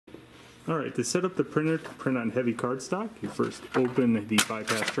Alright, to set up the printer to print on heavy cardstock, you first open the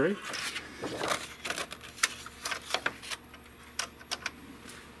bypass tray.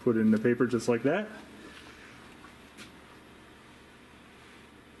 Put in the paper just like that.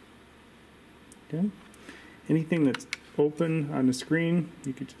 Okay. Anything that's open on the screen,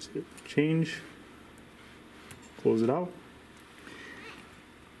 you could just hit change, close it out.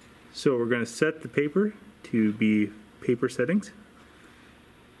 So we're going to set the paper to be paper settings.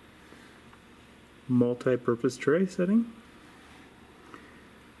 Multi-purpose tray setting.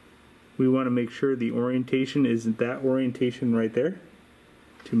 We want to make sure the orientation is that orientation right there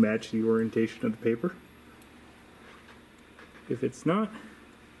to match the orientation of the paper. If it's not,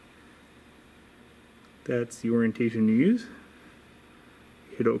 that's the orientation you use.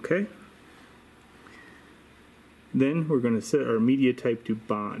 Hit OK. Then we're going to set our media type to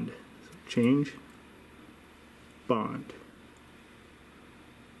bond. So change, bond.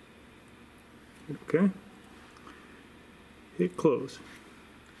 Okay. Hit close.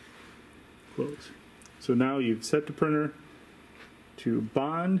 Close. So now you've set the printer to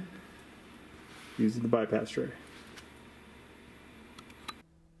bond using the bypass tray.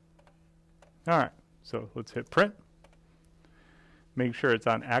 Alright, so let's hit print. Make sure it's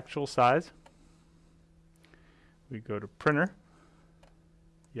on actual size. We go to printer.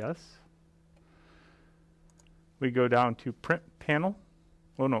 Yes. We go down to print panel.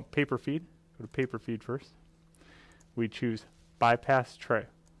 Oh no, paper feed. Go to paper feed first. We choose bypass tray.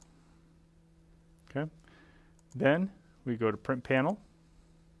 Okay. Then we go to print panel.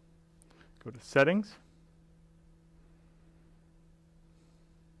 Go to settings.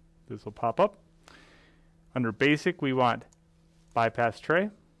 This will pop up. Under basic, we want bypass tray,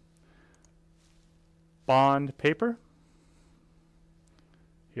 bond paper.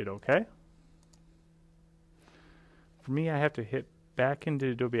 Hit OK. For me, I have to hit back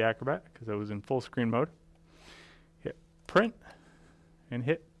into Adobe Acrobat because I was in full screen mode. Hit print and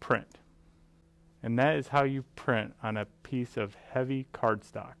hit print. And that is how you print on a piece of heavy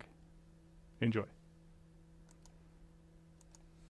cardstock. Enjoy.